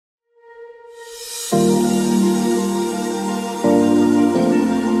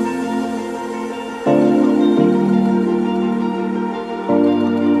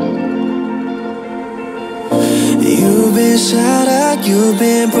wish that you've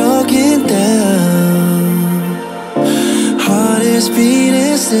been broken down. Heart is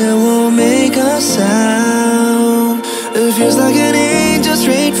beating, still won't make a sound. It feels like an angel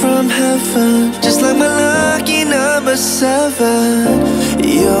straight from heaven, just like my lucky number 7.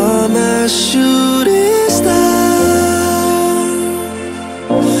 You're my shooting star.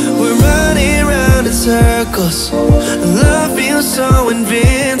 We're running round in circles. Love feels so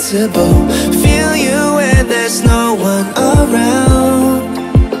invincible. Feel you when there's no one around.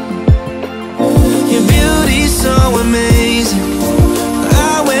 Your beauty's so amazing.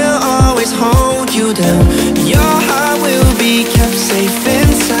 I will always hold you down. Your heart will be kept safe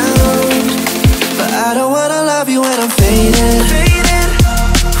and sound. But I don't wanna love you when I'm faded.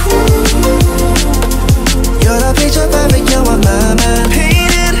 You're the picture perfect, you're on my mind.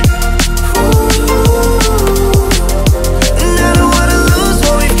 Painted. And I don't wanna lose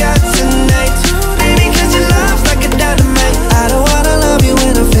what we've got tonight, baby, cause your love's like a dynamite. I don't wanna love you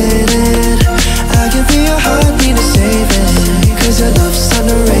when I'm faded. I can feel your heart need to save it, cause your love's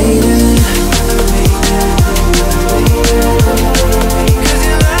underrated. Cause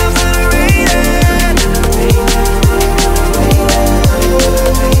your love's underrated.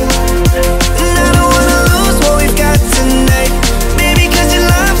 And I don't wanna lose what we've got tonight, baby, cause your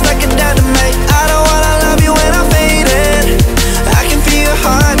love's like a dynamite. I don't wanna love you when I'm faded. I can feel your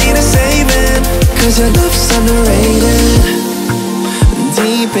heart need a saving, cause your love's underrated.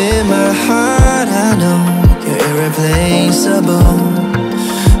 Deep in my heart I know you're irreplaceable.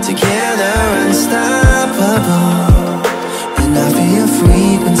 Together unstoppable. And I feel your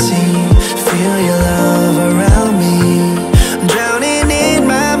frequency, feel your love around me. I'm drowning in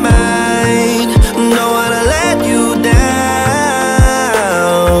my mind, don't wanna let you down.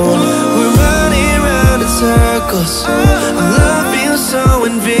 We're running round in circles. Love feels so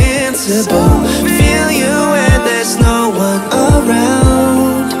invincible. Feel you when there's no one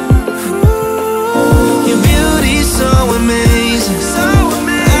around. Your beauty's so amazing.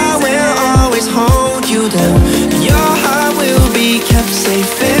 I will always hold you down. Your heart will be kept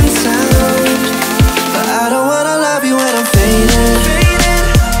safe and sound. But I don't wanna love you when I'm faded.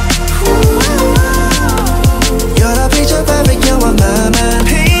 You're the picture perfect, you're on my mind.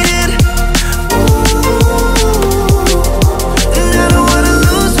 Painted. And I don't wanna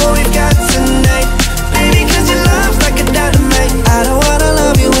lose what we've got tonight, baby, cause your love's like a dynamite. I don't wanna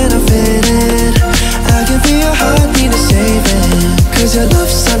love you when I'm faded. I can feel your heart need to save it, cause your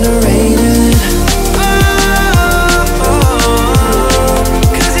love's underrated.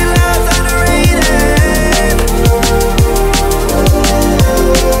 Cause your love's underrated.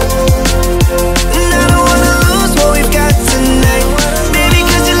 And I don't wanna lose what we've got tonight, baby,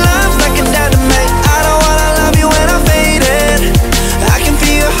 cause your love's like a dynamite. I don't wanna love you when I'm faded. I can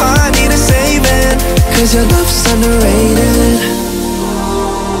feel your heart need a saving, cause your love's underrated.